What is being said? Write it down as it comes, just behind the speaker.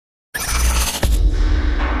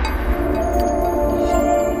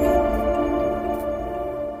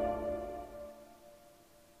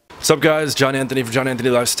What's up guys, John Anthony from John Anthony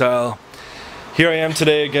Lifestyle. Here I am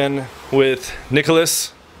today again with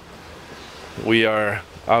Nicholas. We are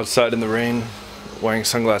outside in the rain wearing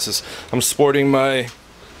sunglasses. I'm sporting my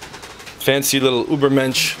fancy little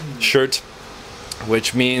Ubermensch shirt,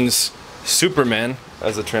 which means Superman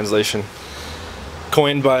as a translation,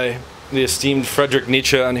 coined by the esteemed Friedrich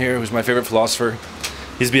Nietzsche on here, who's my favorite philosopher.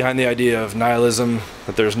 He's behind the idea of nihilism,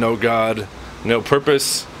 that there's no God, no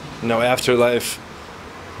purpose, no afterlife,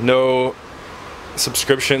 no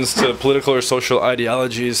subscriptions to political or social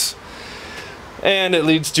ideologies, and it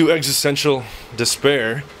leads to existential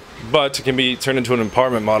despair, but it can be turned into an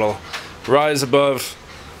empowerment model. Rise above,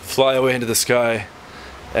 fly away into the sky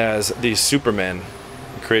as the Superman.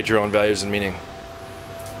 Create your own values and meaning.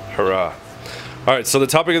 Hurrah. Alright, so the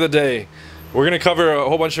topic of the day, we're going to cover a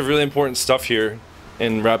whole bunch of really important stuff here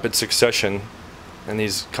in rapid succession in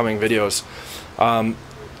these coming videos.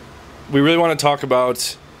 We really want to talk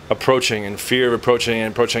about approaching and fear of approaching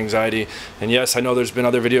and approach anxiety. And yes, I know there's been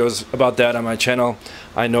other videos about that on my channel.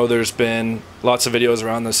 I know there's been lots of videos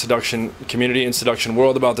around the seduction community and seduction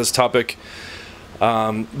world about this topic.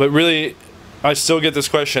 But really, I still get this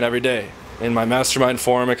question every day. In my mastermind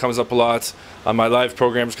forum, it comes up a lot. On my live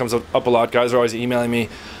programs, it comes up a lot. Guys are always emailing me,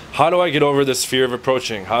 how do I get over this fear of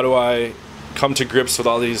approaching? How do I come to grips with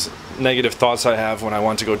all these negative thoughts I have when I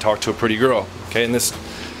want to go talk to a pretty girl? Okay, and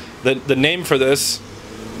the name for this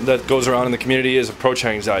that goes around in the community is approach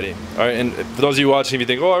anxiety. All right, and for those of you watching, if you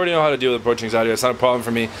think, oh, I already know how to deal with approach anxiety, that's not a problem for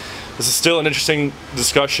me. This is still an interesting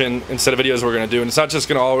discussion and set of videos we're going to do, and it's not just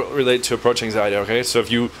going to all relate to approach anxiety, okay? So if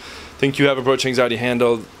you think you have approach anxiety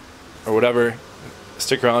handled or whatever,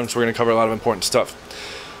 stick around because we're going to cover a lot of important stuff.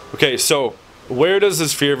 Okay, so where does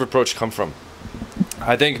this fear of approach come from?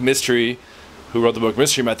 I think Mystery, who wrote the book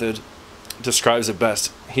Mystery Method, describes it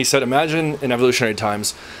best. He said, imagine in evolutionary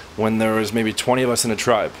times when there was maybe 20 of us in a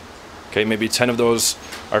tribe. Okay, maybe 10 of those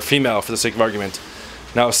are female for the sake of argument.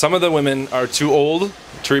 Now, some of the women are too old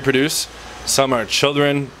to reproduce. Some are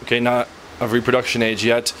children, okay, not of reproduction age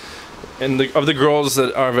yet. And of the girls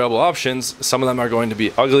that are available options, some of them are going to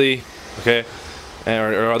be ugly, okay,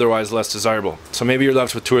 or otherwise less desirable. So maybe you're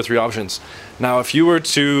left with 2 or 3 options. Now, if you were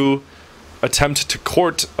to attempt to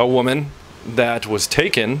court a woman that was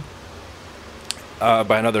taken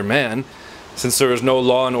by another man, since there is no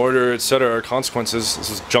law and order, etc., or consequences,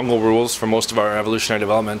 this is jungle rules for most of our evolutionary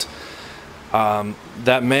development,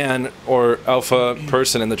 that man or alpha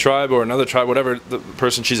person in the tribe or another tribe, whatever the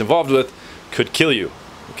person she's involved with, could kill you,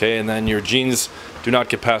 okay, and then your genes do not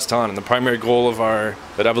get passed on. And the primary goal of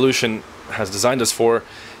that evolution has designed us for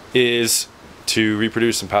is to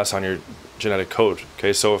reproduce and pass on your genetic code,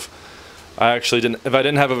 okay? So if I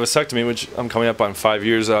didn't have a vasectomy, which I'm coming up on 5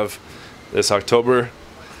 years of this October,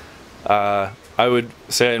 I would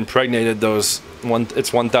say I impregnated it's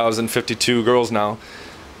 1,052 girls now.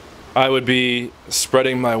 I would be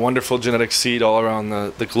spreading my wonderful genetic seed all around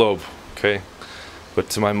the globe, okay? But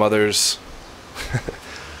to my mother's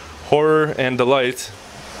horror and delight,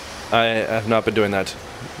 I have not been doing that.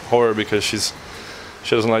 Horror because she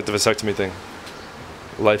doesn't like the vasectomy thing.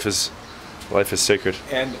 Life is sacred.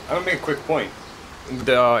 And I'm gonna make a quick point.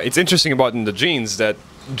 It's interesting about in the genes that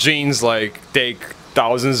genes like take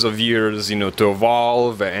thousands of years, you know, to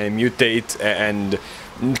evolve and mutate and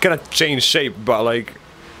kind of change shape, but like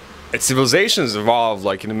civilizations evolve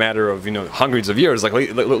like in a matter of, you know, hundreds of years. Like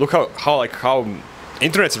look how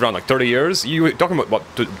internet's around like 30 years. You were talking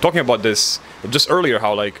about this just earlier,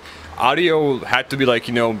 how like audio had to be like,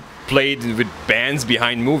 you know, played with bands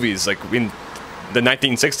behind movies like in the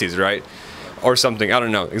 1960s, right? Or something, I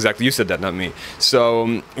don't know exactly. You said that, not me.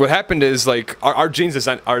 So what happened is like our genes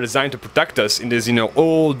are designed to protect us in these, you know,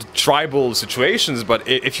 old tribal situations. But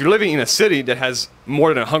if you're living in a city that has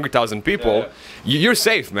more than 100,000 people, you're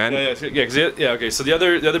safe, man. Okay. So the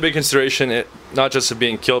other big consideration, not just of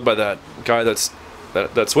being killed by that guy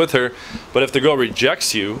that's with her, but if the girl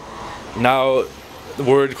rejects you, now the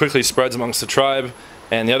word quickly spreads amongst the tribe,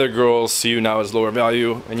 and the other girls see you now as lower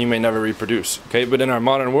value, and you may never reproduce. Okay, but in our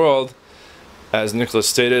modern world, as Nicholas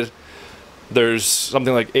stated, there's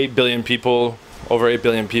something like 8 billion people, over 8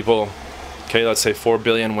 billion people, okay, let's say 4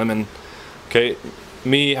 billion women, okay,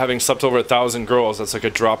 me having slept over 1,000 girls, that's like a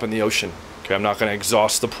drop in the ocean, okay, I'm not going to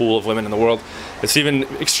exhaust the pool of women in the world. It's even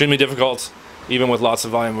extremely difficult, even with lots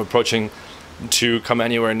of volume approaching, to come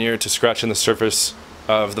anywhere near to scratching the surface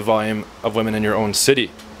of the volume of women in your own city,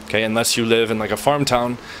 okay, unless you live in like a farm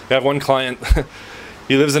town. We have one client,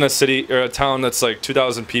 he lives in a city or a town that's like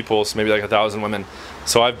 2,000 people, so maybe like 1,000 women.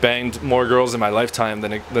 So I've banged more girls in my lifetime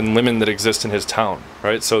than women that exist in his town,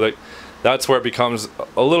 right? So that's where it becomes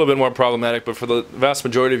a little bit more problematic. But for the vast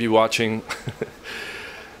majority of you watching,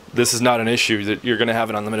 this is not an issue, that you're going to have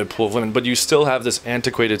an unlimited pool of women, but you still have this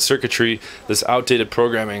antiquated circuitry, this outdated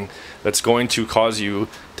programming that's going to cause you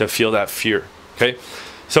to feel that fear. Okay,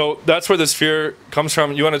 so that's where this fear comes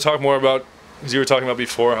from. You want to talk more about, because you were talking about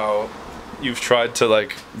before how you've tried to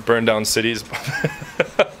like burn down cities.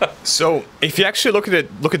 So if you actually look at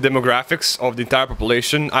demographics of the entire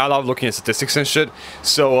population, I love looking at statistics and shit.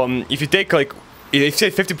 So if you take like, if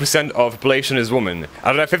you say 50% of population is women,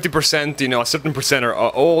 out of that 50%, you know, a certain percent are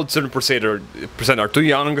old, certain percent are too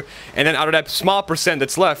young, and then out of that small percent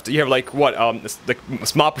that's left, you have like what, like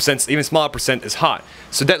small percent, even smaller percent is hot.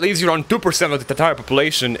 So that leaves you around 2% of the entire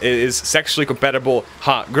population is sexually compatible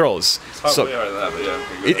hot girls. It's so that, but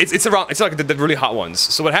yeah, it's around, it's like the really hot ones.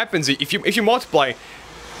 So what happens if you multiply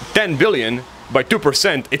 10 billion by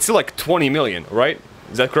 2%, it's still like 20 million, right?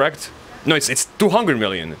 Is that correct? No, it's 200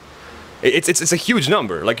 million. It's a huge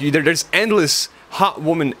number. Like there's endless hot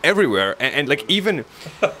women everywhere, and like even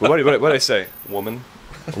what did I say? Woman.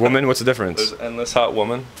 Woman. What's the difference? There's endless hot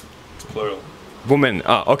woman. It's plural. Woman.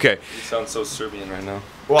 Ah, okay. You sound so Serbian right now.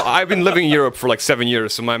 Well, I've been living in Europe for like 7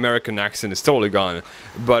 years, so my American accent is totally gone.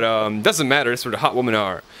 But doesn't matter. That's where the hot women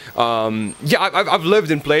are. Yeah, I've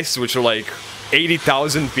lived in places which are like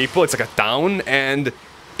 80,000 people. It's like a town, and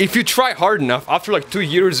if you try hard enough, after like 2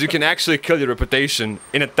 years, you can actually kill your reputation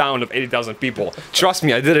in a town of 80,000 people. Trust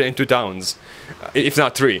me, I did it in 2 towns, if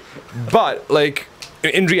not 3. But like,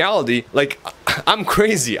 in reality, like, I'm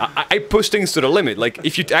crazy. I push things to the limit. Like,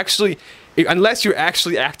 if you actually, unless you're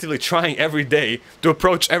actually actively trying every day to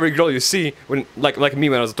approach every girl you see, when like me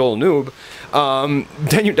when I was a total noob,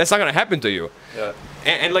 then that's not gonna happen to you. Yeah.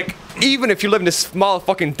 And like, even if you live in this small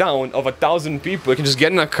fucking town of 1,000 people, you can just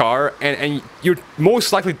get in a car and you're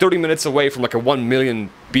most likely 30 minutes away from like a 1 million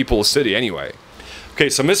people city anyway. Okay,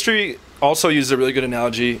 so Mystery also used a really good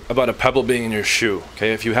analogy about a pebble being in your shoe.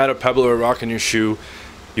 Okay, if you had a pebble or a rock in your shoe,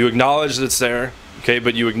 you acknowledge that it's there, okay,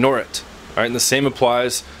 but you ignore it. All right, and the same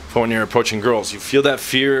applies for when you're approaching girls. You feel that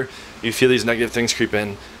fear, you feel these negative things creep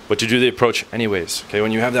in, but you do the approach anyways. Okay,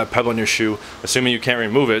 when you have that pebble in your shoe, assuming you can't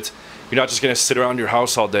remove it, you're not just gonna sit around your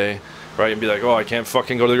house all day, right, and be like, oh, I can't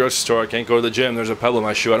fucking go to the grocery store, I can't go to the gym, there's a pebble in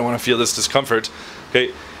my shoe, I don't want to feel this discomfort.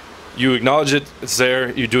 Okay, you acknowledge it, it's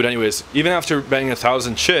there, you do it anyways. Even after banging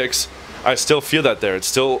 1,000 chicks, I still feel that there. It's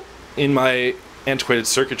still in my antiquated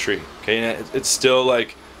circuitry. Okay, and it's still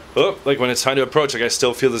like, oh, like when it's time to approach, like I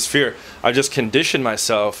still feel this fear. I just conditioned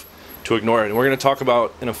myself to ignore it. And we're gonna talk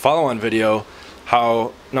about in a follow-on video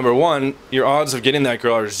how, number one, your odds of getting that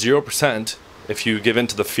girl are 0% if you give in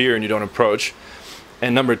to the fear and you don't approach.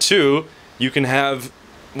 And number two, you can have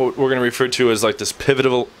what we're going to refer to as like this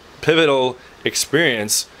pivotal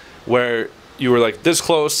experience where you were like this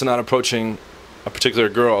close to not approaching a particular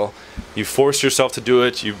girl. You forced yourself to do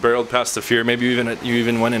it. You barreled past the fear. Maybe you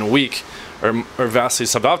even went in a week or vastly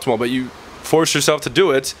suboptimal, but you forced yourself to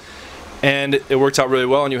do it, and it worked out really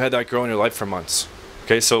well, and you had that girl in your life for months.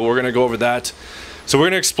 Okay, so we're going to go over that. So we're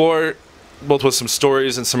going to explore both with some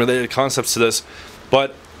stories and some related concepts to this,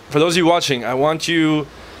 but for those of you watching, I want you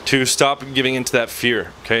to stop giving into that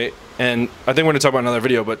fear, okay? And I think we're going to talk about another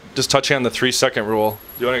video, but just touching on the 3-second rule.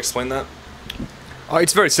 Do you want to explain that?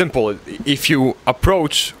 It's very simple. If you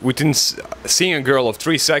approach within seeing a girl of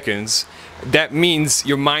 3 seconds, that means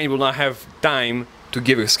your mind will not have time to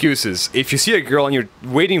give excuses. If you see a girl and you're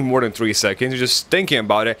waiting more than 3 seconds, you're just thinking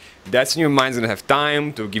about it, that's when your mind's gonna have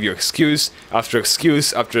time to give you excuse after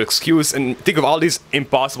excuse after excuse, and think of all these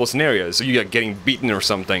impossible scenarios. So you're like getting beaten or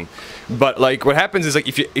something. But like what happens is like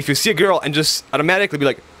if you see a girl and just automatically be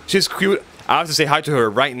like, she's cute, I have to say hi to her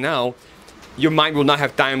right now, your mind will not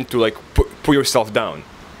have time to like put yourself down.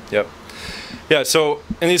 Yep. Yeah, so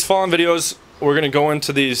in these follow-on videos, we're going to go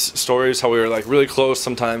into these stories, how we were like really close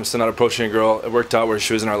sometimes to not approaching a girl. It worked out where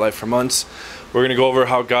she was in our life for months. We're going to go over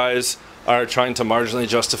how guys are trying to marginally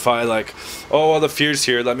justify like, oh, well, the fear's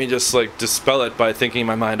here. Let me just like dispel it by thinking in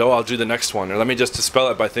my mind, oh, I'll do the next one. Or let me just dispel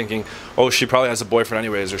it by thinking, oh, she probably has a boyfriend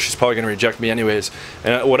anyways, or she's probably going to reject me anyways.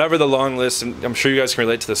 And whatever the long list, and I'm sure you guys can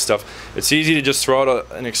relate to this stuff, it's easy to just throw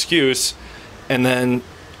out an excuse and then,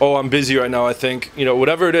 oh, I'm busy right now, I think, you know,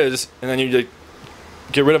 whatever it is, and then you like,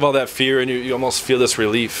 get rid of all that fear and you almost feel this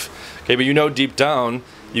relief. Okay, but you know deep down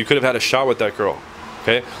you could have had a shot with that girl.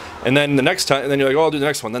 Okay, and then the next time, and then you're like, oh, I'll do the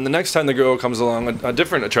next one. Then the next time the girl comes along, a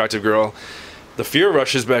different attractive girl, the fear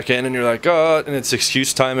rushes back in and you're like, oh, and it's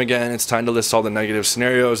excuse time again. It's time to list all the negative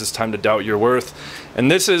scenarios. It's time to doubt your worth. And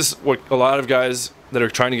this is what a lot of guys that are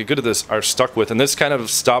trying to get good at this are stuck with. And this kind of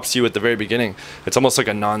stops you at the very beginning. It's almost like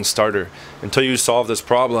a non-starter. Until you solve this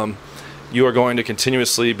problem, you are going to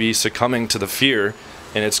continuously be succumbing to the fear,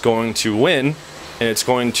 and it's going to win, and it's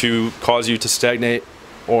going to cause you to stagnate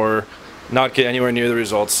or not get anywhere near the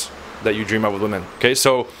results that you dream of with women. Okay,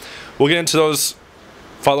 so we'll get into those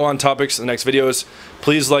follow-on topics in the next videos.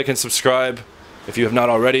 Please like and subscribe if you have not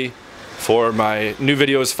already for my new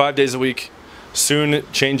videos 5 days a week, soon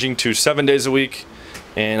changing to 7 days a week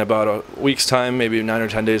in about a week's time, maybe 9 or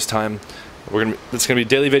 10 days time. It's gonna be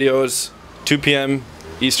daily videos, 2 p.m.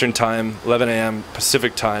 Eastern time, 11 a.m.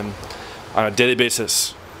 Pacific time on a daily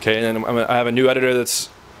basis. Okay, and then I have a new editor that's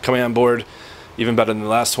coming on board, even better than the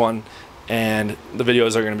last one, and the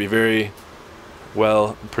videos are gonna be very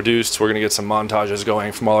well produced. We're gonna get some montages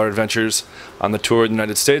going from all our adventures on the tour of the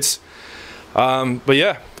United States. But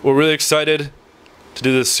yeah, we're really excited to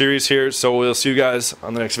do this series here, so we'll see you guys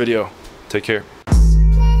on the next video. Take care.